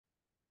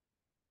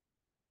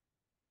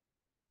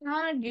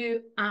Are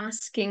you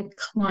asking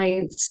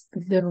clients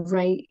the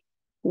right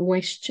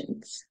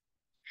questions?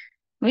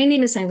 My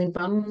name is Eileen.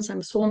 I'm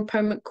a soul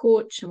empowerment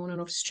coach, I'm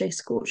owner of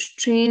Stress Coach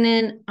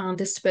Training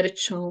and a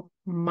spiritual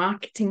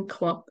marketing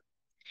club.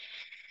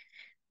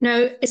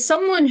 Now, as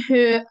someone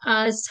who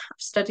has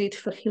studied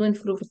for healing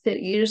for over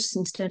 30 years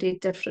and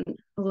studied different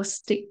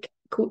holistic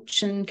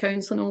coaching,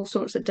 counselling, all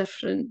sorts of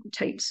different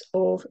types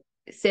of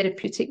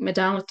therapeutic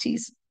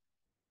modalities,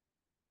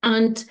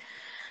 and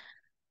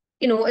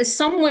as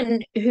someone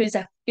who's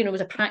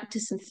was a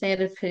practicing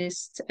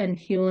therapist and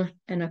healer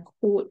and a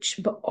coach,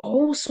 but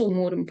also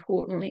more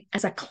importantly,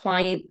 as a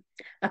client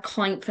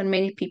for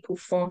many people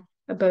for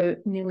about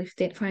nearly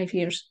 35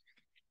 years.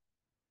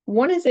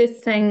 One of the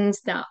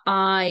things that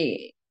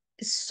I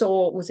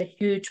saw was a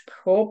huge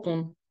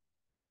problem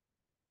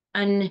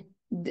in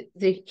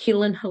the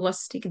healing,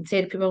 holistic, and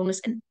therapy wellness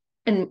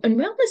and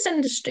wellness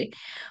industry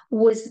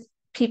was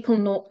people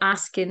not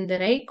asking the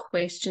right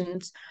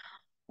questions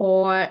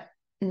or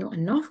not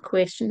enough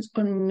questions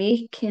on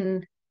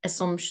making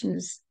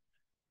assumptions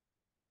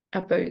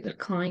about their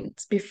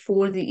clients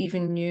before they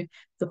even knew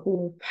the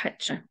whole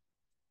picture.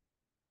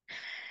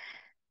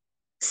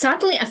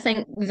 Sadly, I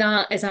think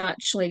that has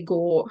actually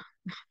got,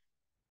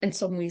 in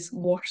some ways,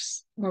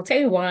 worse. And I'll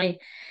tell you why.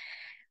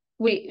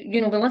 We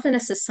live in a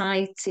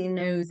society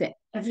now that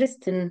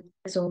everything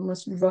is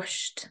almost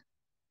rushed.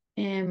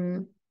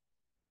 And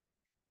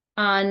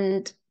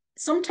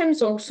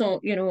sometimes also,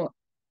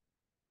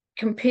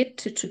 compared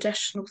to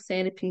traditional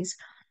therapies,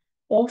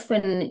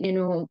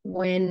 often,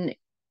 when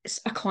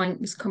a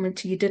client was coming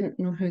to you, didn't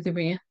know who they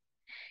were.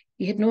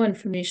 You had no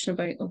information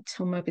about them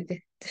until maybe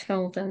they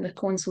filled in the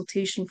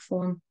consultation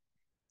form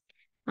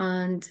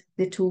and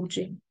they told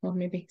you, or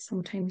maybe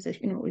sometimes they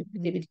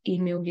would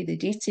email you the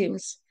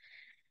details.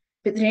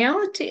 But the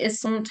reality is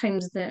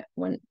sometimes that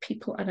when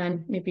people are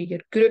in maybe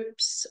your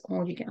groups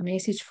or you get a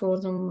message for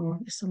them or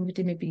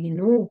somebody maybe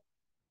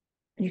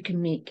you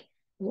can make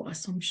a lot of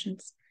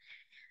assumptions.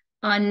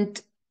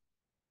 And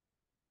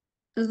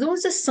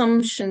those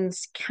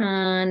assumptions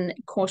can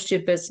cost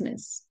your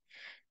business.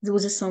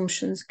 Those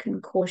assumptions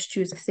can cost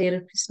you as a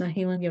therapist and a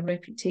healer your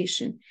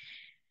reputation.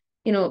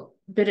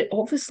 But it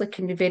obviously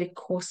can be very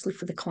costly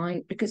for the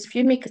client because if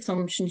you make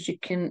assumptions, you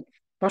can,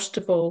 first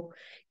of all,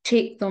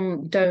 take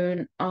them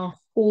down a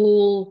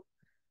whole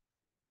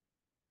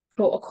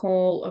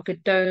protocol or go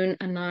down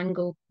an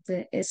angle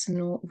that is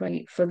not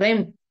right for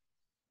them.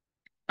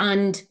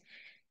 And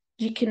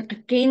you can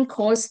again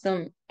cost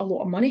them a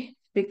lot of money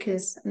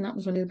because, and that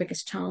was one of the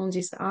biggest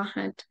challenges that I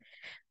had,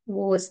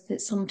 was that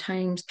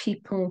sometimes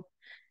people,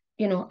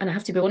 and I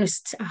have to be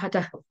honest, I had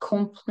a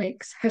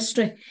complex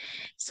history.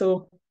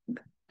 So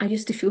I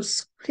used to feel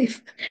sorry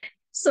for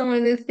some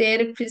of the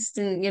therapists,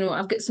 and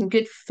I've got some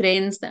good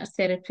friends that are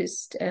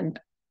therapists, and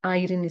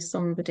Irene is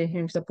somebody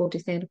who's a body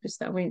therapist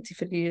that I went to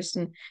for years,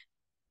 and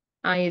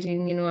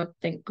Irene, I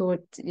think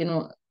God,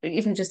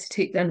 even just to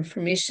take the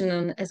information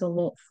on is a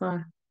lot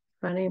for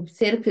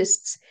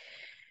therapists.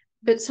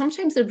 But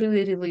sometimes they're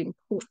really, really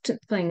important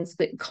things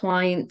that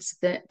clients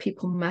that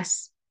people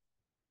miss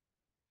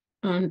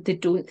and they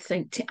don't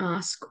think to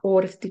ask,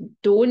 or if they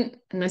don't,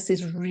 and this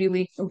is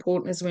really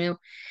important as well,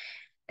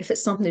 if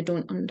it's something they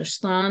don't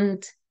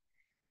understand,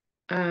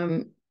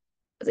 or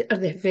they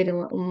have very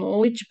little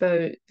knowledge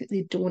about, that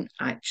they don't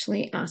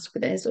actually ask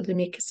what it is, or they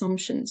make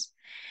assumptions.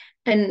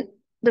 And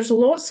there's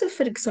lots of,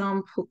 for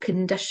example,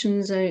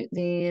 conditions out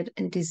there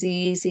and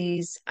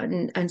diseases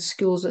and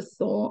schools of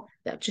thought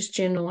that are just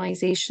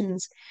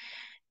generalizations.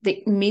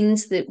 That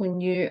means that when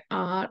you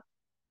are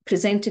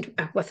presented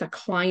with a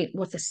client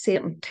with a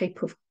certain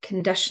type of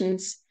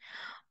conditions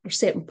or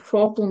certain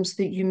problems,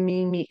 that you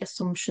may make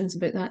assumptions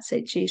about that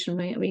situation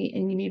right away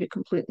and you may be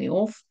completely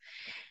off.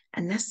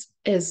 And this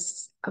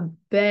is a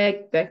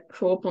big, big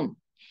problem.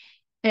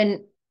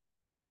 And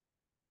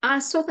I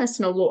saw this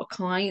in a lot of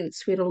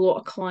clients where a lot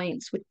of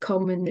clients would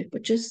come and they were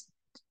just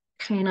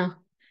kind of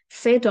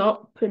fed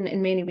up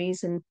in many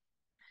ways and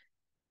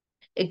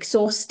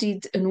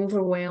exhausted and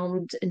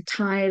overwhelmed and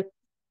tired,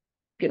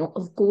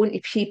 of going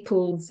to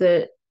people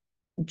that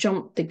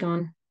jumped the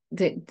gun,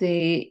 that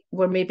they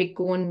were maybe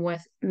going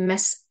with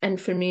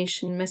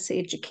misinformation,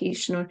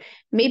 miseducation, or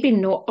maybe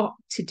not up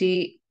to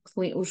date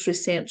with latest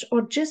research,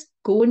 or just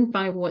going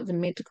by what the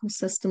medical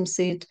system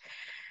said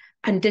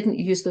and didn't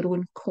use their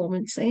own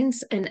common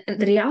sense. And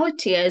the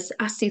reality is,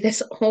 I see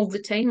this all the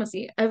time. I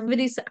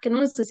can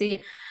honestly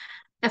say,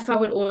 if I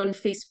were on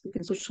Facebook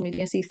and social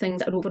media, I see things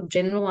that are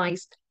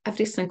overgeneralized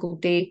every single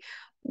day,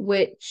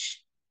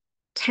 which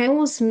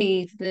tells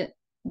me that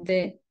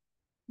the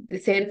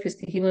therapist,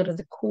 the healer, or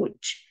the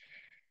coach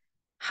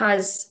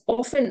has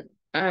often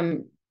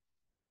they're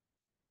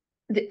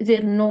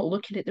not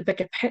looking at the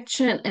bigger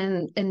picture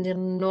and they're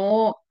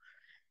not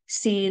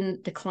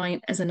seeing the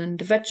client as an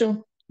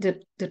individual.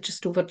 They're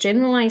just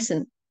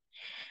overgeneralizing.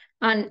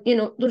 And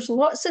there's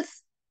lots of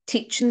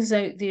teachings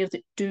out there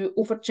that do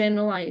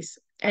overgeneralize.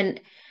 And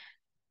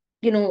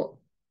you know,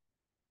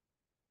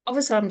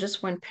 obviously I'm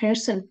just one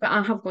person, but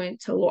I have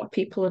went to a lot of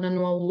people and I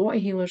know a lot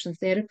of healers and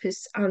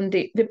therapists, and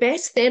the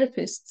best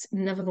therapists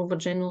never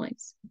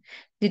overgeneralize.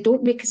 They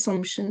don't make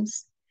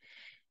assumptions.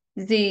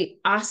 They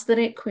ask the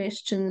right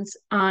questions,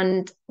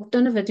 and I've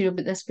done a video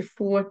about this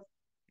before.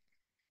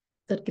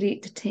 They're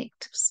great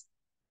detectives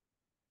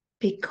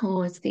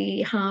because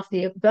they have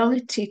the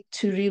ability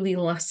to really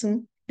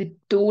listen. They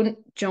don't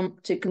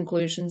jump to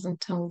conclusions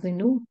until they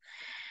know.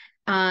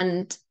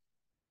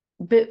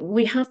 But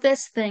we have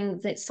this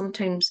thing that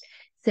sometimes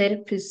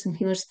therapists and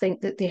healers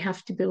think that they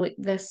have to be like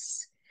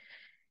this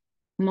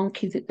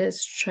monkey that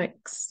does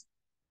tricks,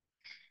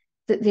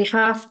 that they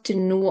have to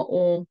know it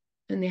all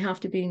and they have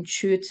to be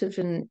intuitive,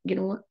 and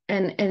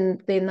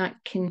and then that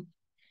can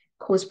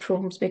cause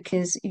problems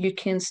because you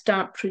can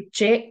start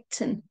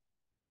projecting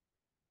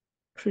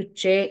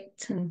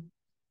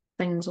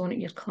things on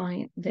your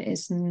client that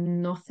is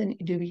nothing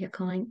to do with your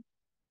client.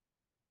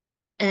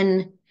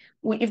 And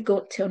what you've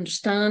got to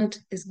understand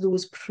is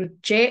those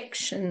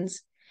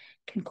projections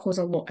can cause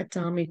a lot of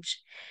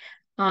damage.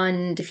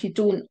 And if you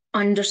don't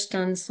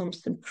understand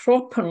something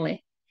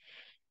properly,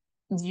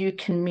 you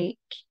can make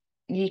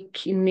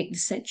the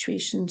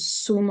situation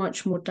so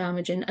much more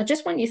damaging. I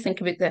just want you to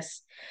think about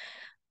this.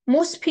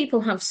 Most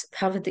people have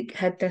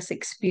had this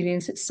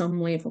experience at some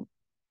level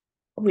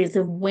where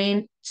they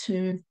went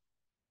to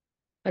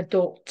a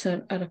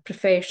doctor or a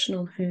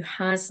professional who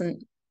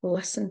hasn't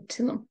listened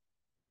to them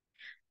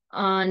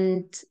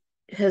and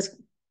has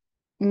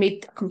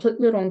made a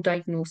completely wrong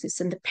diagnosis,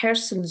 and the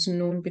person's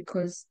known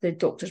because the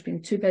doctor's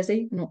been too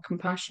busy, not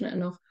compassionate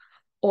enough,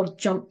 or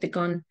jumped the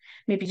gun,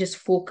 maybe just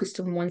focused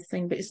on one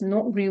thing, but it's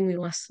not really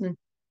listening.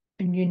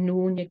 And you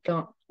know in your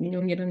gut, you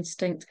know in your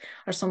instinct,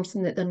 or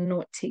something that they're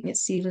not taking it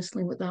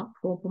seriously what that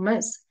problem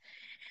is.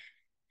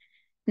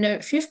 Now,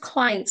 if you have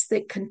clients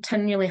that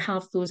continually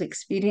have those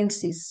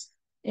experiences,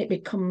 it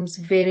becomes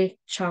very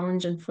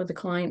challenging for the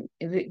client.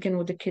 They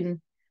can,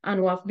 I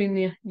know I've been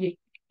there,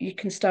 you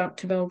can start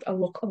to build a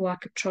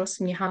lack of trust,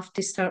 and you have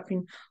to start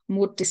being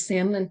more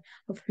discerning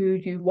of who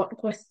you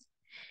work with.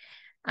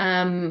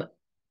 And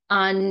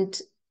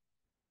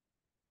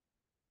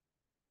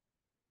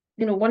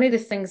one of the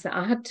things that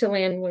I had to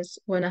learn was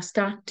when I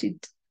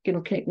started,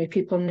 connecting with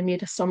people and they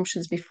made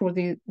assumptions before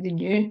they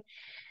knew,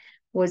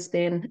 was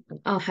then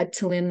I had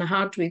to learn the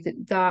hard way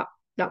that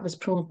was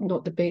probably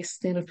not the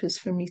best therapist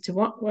for me to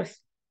work with.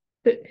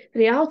 But the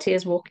reality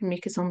is, we can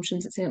make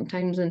assumptions at certain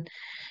times, and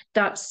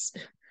that's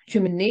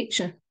human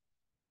nature.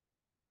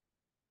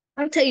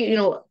 I'll tell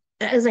you,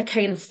 it is a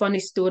kind of funny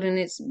story, and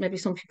it's maybe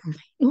some people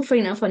don't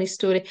find it a funny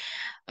story.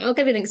 I'll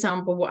give you an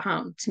example of what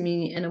happened to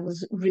me, and I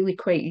was really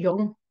quite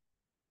young.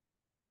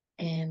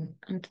 And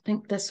I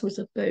think I was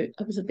about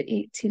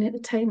 18 at the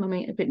time, I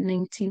might have been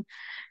 19.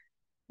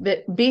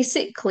 But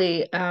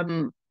basically,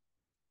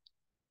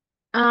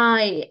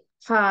 I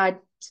had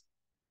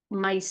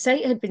my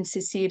sight had been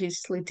so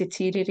seriously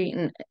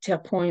deteriorating to a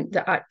point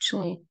that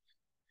actually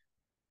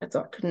I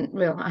thought I couldn't.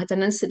 Well, I had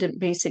an incident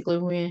basically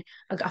where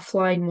I got a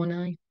fly in one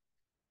eye,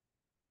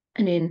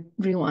 and then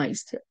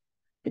realised that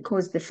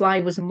because the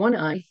fly was in one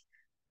eye,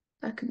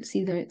 I couldn't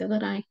see the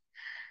other eye.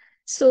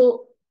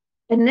 So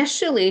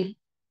initially,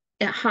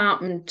 it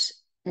happened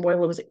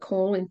while I was at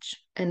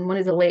college, and one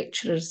of the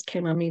lecturers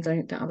came and made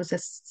out that I was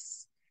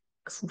this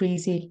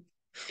crazy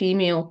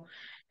female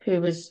who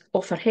was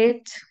off her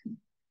head.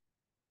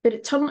 But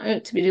it turned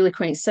out to be really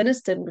quite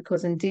sinister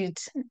because indeed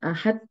I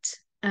had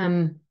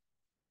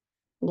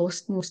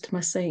lost most of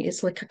my sight.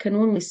 It's like I can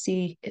only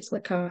see, it's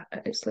like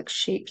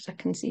shapes I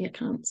can see. I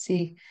can't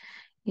see,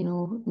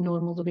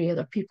 normal the way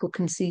other people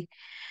can see.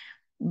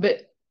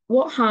 But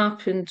what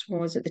happened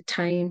was, at the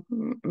time,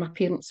 my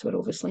parents were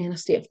obviously in a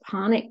state of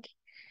panic.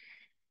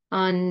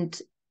 And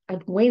I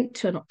went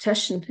to an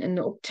optician, and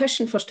the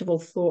optician, first of all,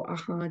 thought I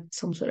had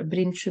some sort of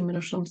brain tumour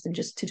or something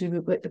just to do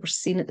with what they were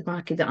seeing at the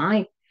back of the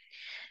eye.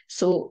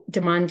 So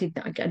demanded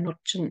that I get an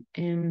urgent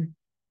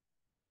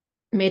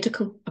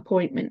medical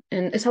appointment.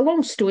 And it's a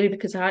long story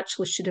because I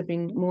actually should have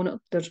been monitored.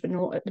 There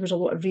was a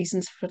lot of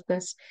reasons for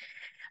this.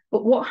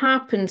 But what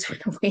happened when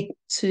I went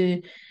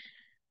to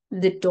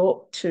the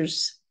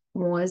doctors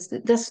was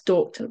that this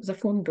doctor, it was a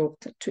phone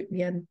doctor, took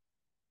me in.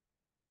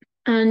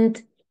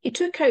 And he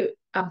took out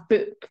a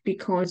book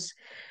because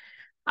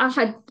I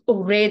had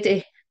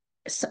already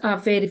a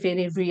very,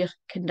 very rare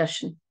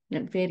condition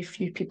that very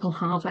few people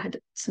have. I had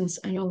it since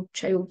a young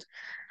child.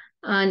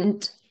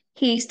 And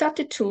he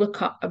started to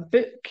look up a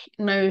book.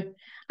 Now,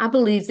 I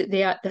believe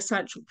that this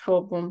actual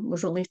problem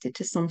was related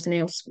to something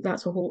else, but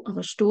that's a whole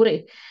other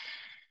story.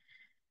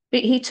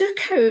 But he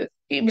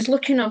was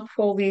looking up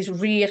all these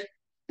rare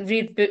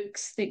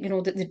books that,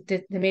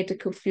 that the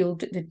medical field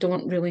that they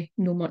don't really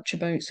know much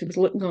about. So he was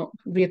looking up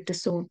rare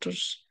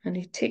disorders, and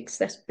he takes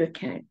this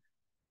book out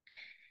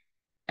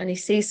and he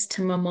says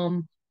to my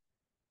mum,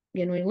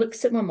 he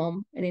looks at my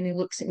mum and then he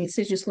looks at me. He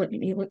says, just look at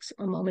me. He looks at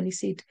my mum and he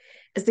said,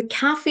 "Is the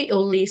cafe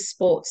au lait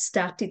spot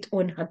started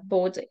on her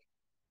body?"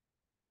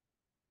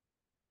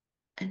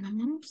 And my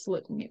mum's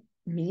looking at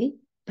me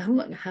I'm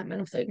looking at him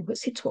and I'm thinking,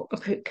 what's he talking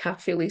about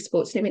cafe lay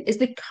spots? I mean, is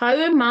the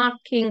cow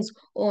markings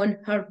on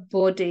her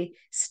body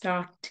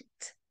started?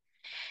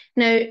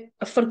 Now,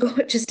 I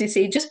forgot just to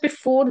say, just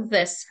before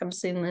this, I'm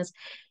saying this,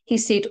 he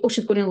said, oh,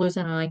 she's going to lose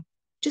an eye.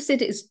 Just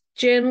said it as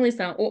generally as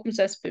that, opens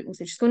this book and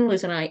says she's going to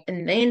lose an eye,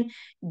 and then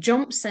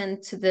jumps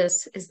into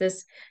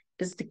is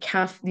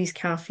these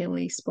cafe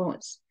lay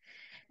spots.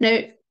 Now,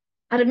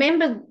 I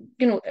remember,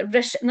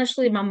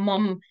 initially my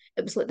mum,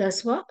 it was like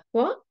this, what?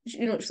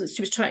 She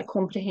was trying to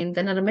comprehend.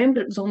 And I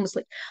remember it was almost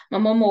like my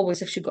mum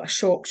always, if she got a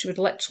shock, she would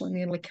literally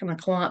nearly kind of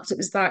collapse. It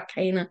was that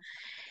kind of,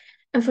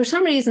 and for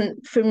some reason,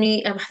 for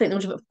me, I think there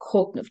was a bit of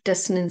cognitive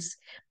dissonance,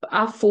 but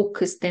I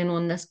focused then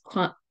on this.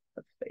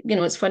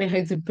 It's funny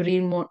how the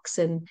brain works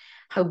and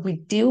how we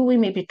deal with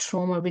maybe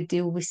trauma, we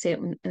deal with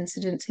certain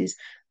incidences,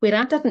 where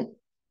I didn't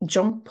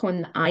jump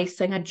on the eye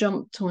thing, I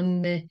jumped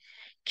on the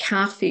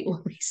cafe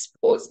only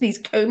spots, these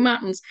cow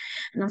markings.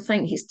 And I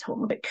think he's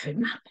talking about cow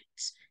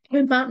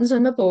markings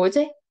on my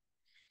body.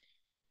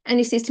 And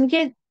he says to me,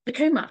 yeah, the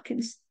cow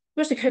markings.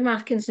 Where's the cow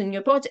markings in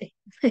your body?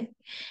 And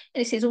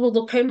he says, oh, well,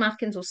 the cow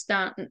markings will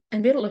start.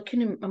 And we're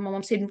looking at my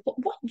mum saying, what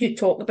are you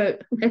talking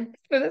about?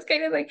 This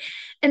kind of thing.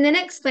 And the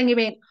next thing he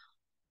went,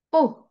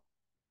 oh,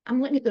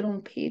 I'm looking at the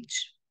wrong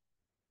page.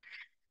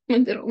 I'm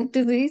in the wrong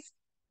disease.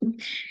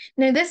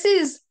 Now, this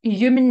is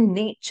human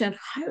nature.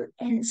 How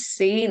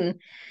insane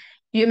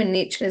human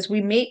nature is.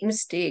 We make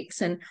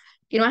mistakes. And,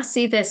 I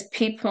say this,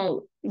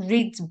 people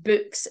read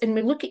books and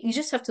you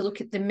just have to look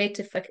at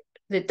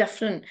the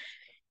different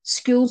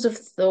schools of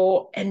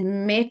thought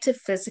and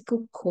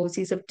metaphysical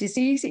causes of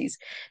diseases.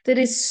 There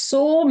is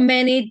so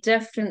many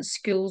different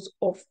schools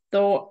of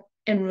thought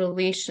in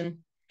relation.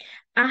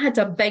 I had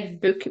a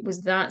big book, it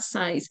was that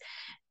size,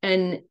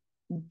 and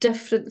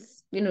different,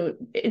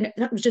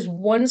 that was just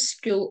one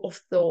school of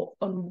thought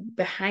on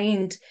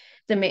behind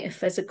the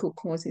metaphysical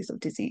causes of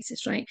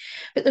diseases, right?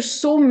 But there's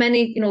so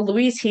many,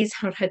 Louise Hayes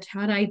had her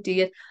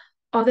idea,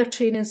 other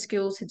training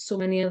schools had so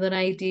many other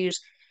ideas.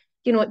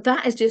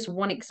 That is just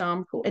one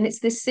example. And it's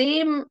the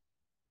same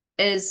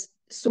as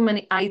so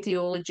many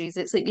ideologies.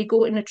 It's like you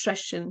go to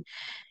nutrition,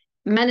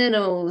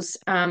 minerals,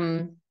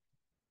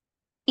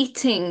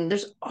 eating,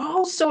 there's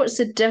all sorts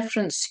of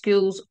different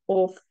schools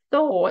of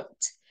thought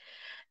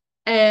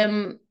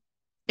in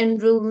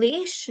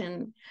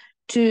relation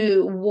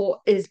to what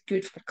is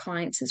good for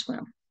clients as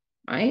well,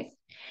 right?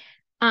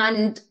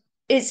 And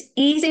it's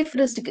easy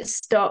for us to get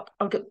stuck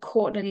or get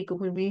caught in an ego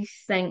when we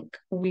think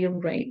we're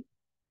right.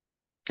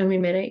 And we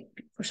may right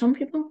for some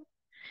people,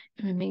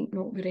 and we may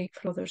not be right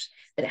for others.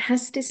 But it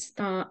has to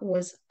start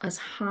with us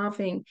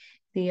having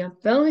the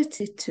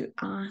ability to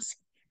ask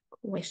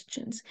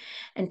questions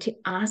and to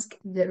ask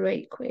the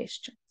right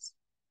questions.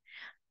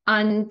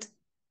 And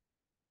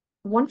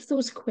one of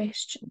those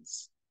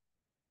questions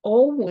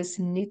always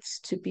needs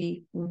to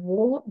be,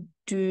 what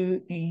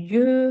do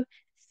you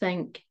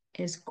think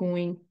is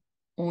going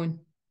on?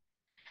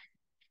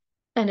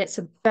 And it's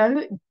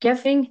about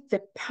giving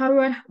the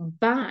power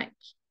back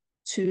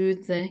to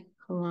the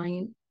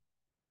client.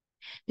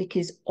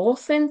 Because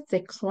often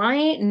the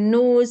client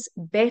knows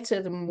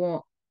better than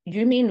what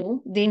you may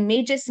know. They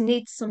may just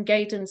need some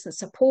guidance and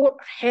support,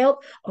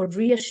 help, or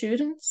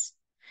reassurance.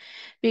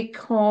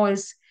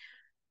 Because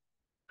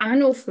I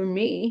know for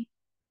me,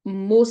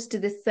 most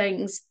of the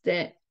things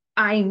that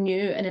I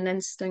knew in an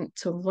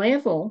instinctive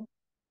level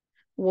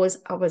was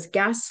I was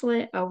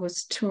gaslit, I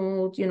was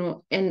told,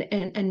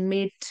 and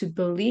made to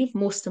believe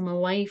most of my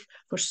life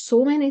for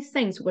so many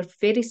things were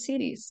very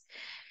serious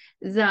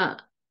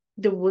that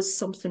there was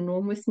something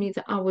wrong with me,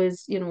 that I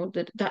was,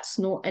 that's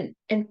not,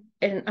 and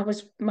I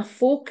was, my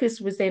focus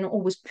was then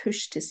always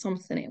pushed to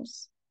something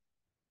else,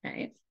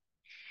 right?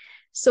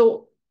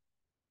 So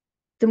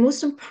the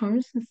most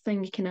important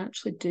thing you can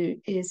actually do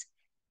is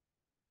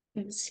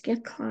ask a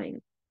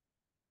client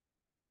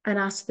and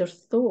ask their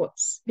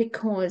thoughts,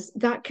 because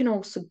that can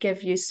also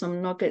give you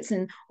some nuggets.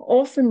 And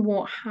often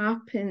what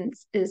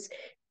happens is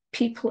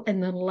people in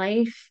their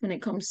life, when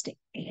it comes to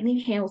any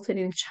health and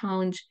any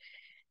challenge,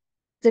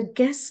 they're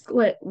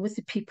gaslit with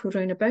the people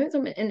around about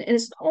them. And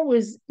it's not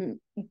always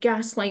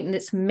gaslighting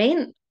that's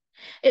meant.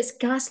 It's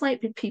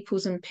gaslight with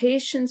people's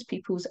impatience,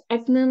 people's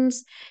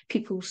ignorance,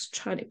 people's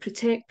trying to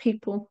protect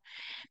people.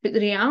 But the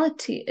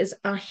reality is,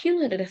 a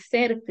healer or a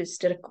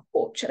therapist or a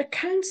coach or a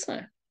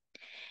counsellor,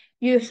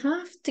 you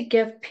have to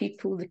give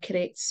people the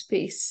correct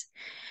space.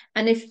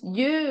 And if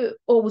you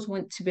always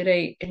want to be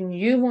right and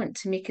you want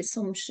to make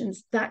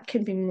assumptions, that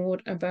can be more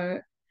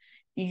about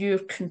your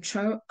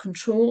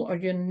control or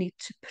your need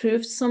to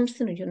prove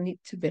something or your need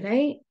to be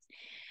right.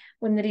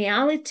 When the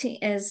reality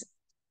is,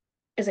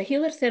 as a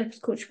healer,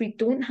 therapist, coach, we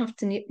don't have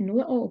to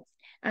know it all.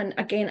 And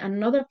again,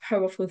 another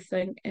powerful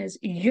thing is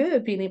you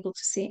being able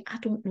to say, I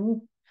don't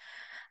know.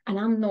 And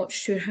I'm not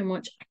sure how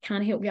much I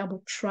can help you. I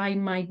will try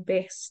my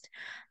best.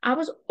 I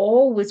was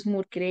always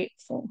more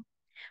grateful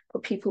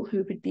for people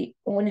who would be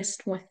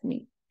honest with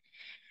me,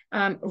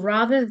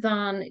 rather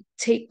than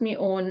take me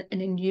on and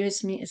then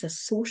use me as a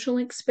social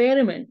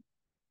experiment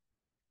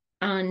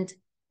and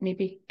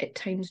maybe at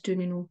times do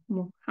me no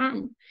more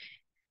harm.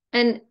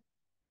 And,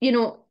 you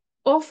know,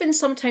 often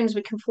sometimes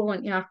we can fall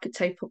into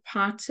archetypal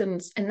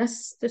patterns. And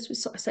this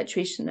was sort of a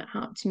situation that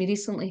happened to me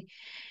recently.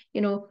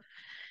 You know,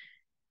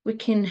 we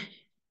can,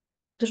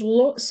 there's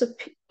lots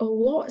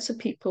of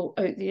people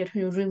out there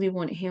who really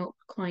want to help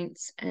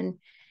clients. And,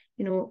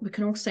 you know, we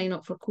can all sign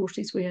up for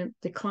courses where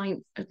the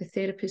client or the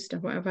therapist or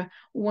whatever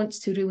wants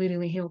to really,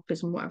 really help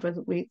us in whatever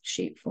the way,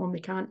 shape, form they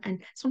can.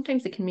 And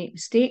sometimes they can make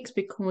mistakes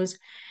because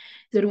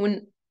their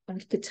own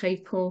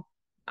archetypal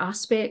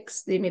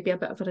aspects. They may be a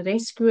bit of a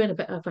rescuer, a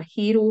bit of a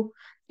hero,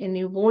 and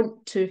they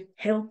want to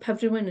help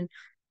everyone and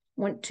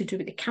want to do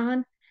what they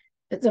can,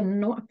 but they're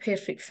not a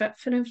perfect fit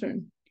for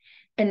everyone.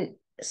 And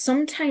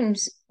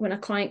sometimes when a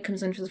client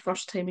comes in for the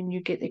first time and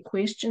you get their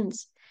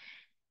questions,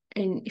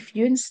 and if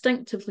you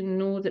instinctively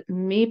know that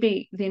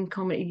maybe them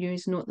coming to you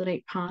is not the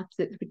right path,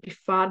 that it would be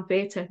far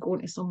better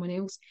going to someone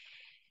else,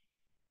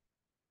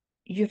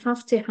 you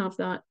have to have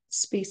that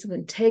space of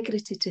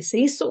integrity to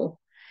say so.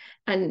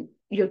 And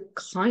your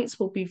clients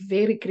will be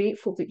very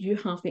grateful that you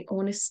have the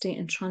honesty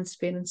and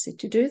transparency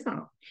to do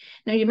that.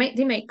 Now,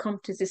 they might come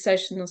to a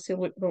decision, they'll say,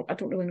 look, well, I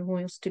don't really know who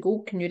else to go.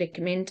 Can you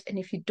recommend? And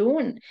if you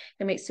don't,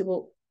 they might say,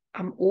 well,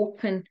 I'm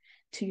open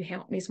to you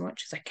help me as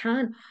much as I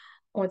can.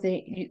 Or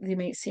they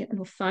might say,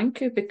 no,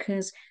 thank you,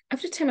 because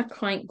every time a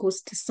client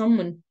goes to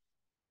someone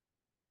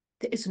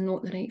that is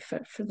not the right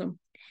fit for them,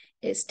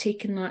 it's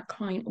taken that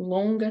client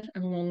longer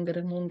and longer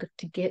and longer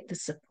to get the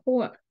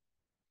support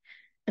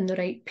and the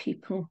right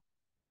people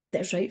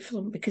that's right for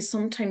them, because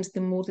sometimes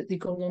the more that they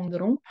go along the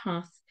wrong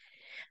path,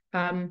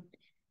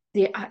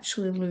 they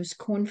actually lose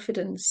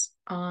confidence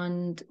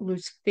and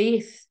lose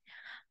faith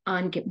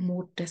and get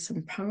more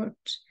disempowered,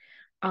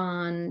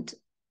 and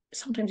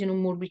sometimes, you know,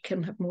 more weaker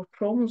and have more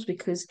problems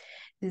because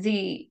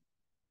they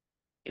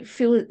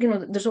feel, you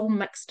know, there's all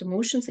mixed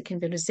emotions. There can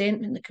be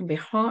resentment, there can be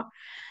hurt,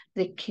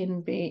 there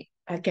can be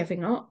a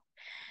giving up.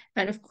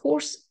 And of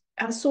course,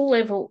 at a soul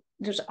level,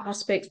 there's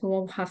aspects we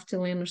all have to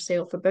learn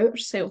ourselves about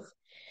ourselves.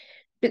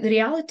 But the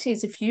reality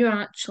is, if you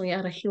actually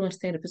are a healer,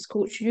 therapist,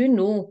 coach, you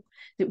know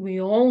that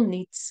we all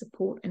need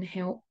support and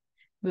help,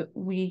 but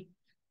we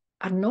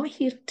are not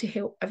here to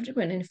help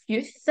everyone. And if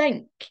you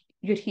think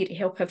you're here to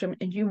help everyone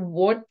and you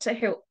want to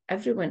help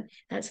everyone,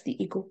 that's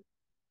the ego.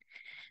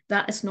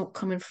 That is not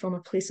coming from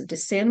a place of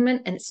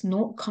discernment, and it's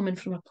not coming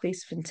from a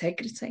place of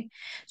integrity.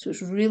 So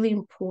it's really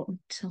important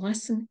to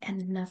listen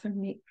and never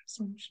make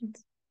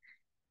presumptions,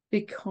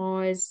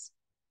 because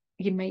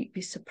you might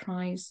be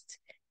surprised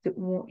at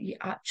what you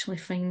actually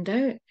find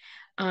out.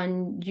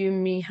 And you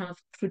may have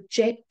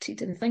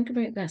projected, and think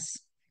about this,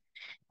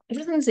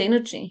 everything's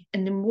energy.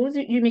 And the more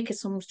that you make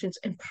assumptions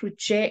and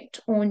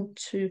project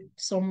onto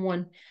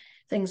someone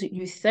things that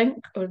you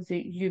think or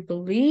that you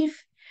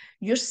believe,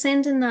 you're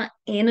sending that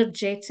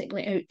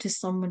energetically out to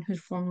someone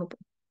who's vulnerable.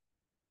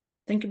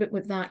 Think about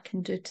what that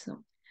can do to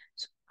them.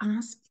 So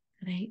ask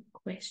the right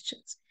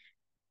questions.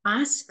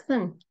 Ask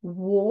them,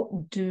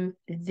 what do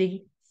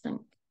they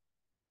think?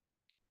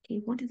 Okay,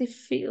 what do they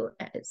feel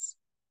it is?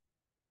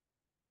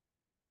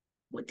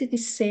 What do they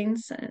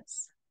sense it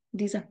is?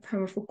 These are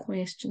powerful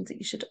questions that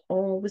you should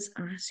always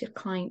ask your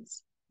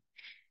clients.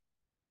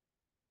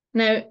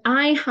 Now,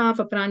 I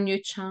have a brand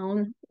new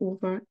channel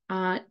over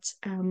at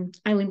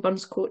Eileen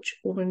Burns Coach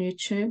over on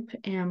YouTube.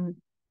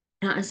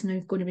 That is now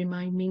going to be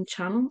my main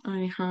channel.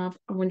 I have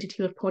a Wounded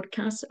Healer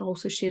podcast. I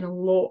also share a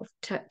lot of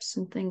tips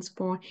and things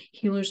for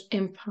healers,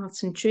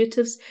 empaths,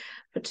 intuitives,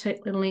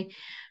 particularly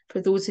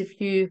for those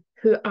of you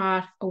who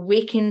are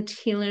awakened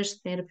healers,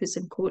 therapists,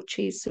 and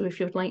coaches. So if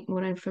you'd like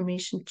more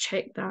information,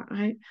 check that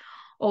out.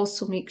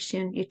 Also, make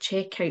sure you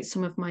check out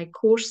some of my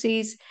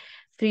courses,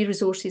 free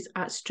resources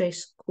at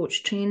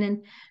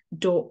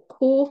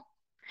stresscoachtraining.co.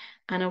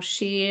 And I'll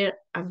share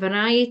a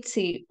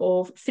variety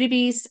of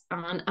freebies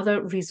and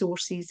other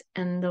resources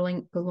in the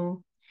link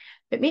below.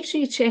 But make sure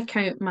you check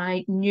out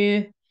my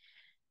new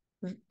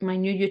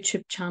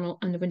YouTube channel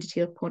and the Wounded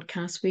Healer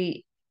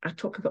podcast. I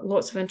talk about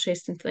lots of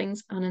interesting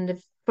things. And in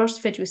the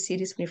first video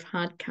series, we've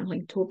had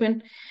Caroline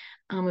Tobin,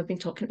 and we've been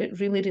talking about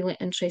really, really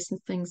interesting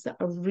things that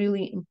are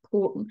really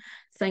important,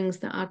 things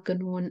that are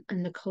going on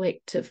in the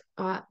collective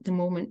at the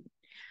moment.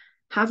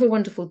 Have a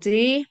wonderful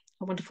day,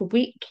 a wonderful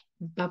week.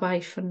 Bye-bye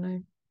for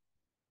now.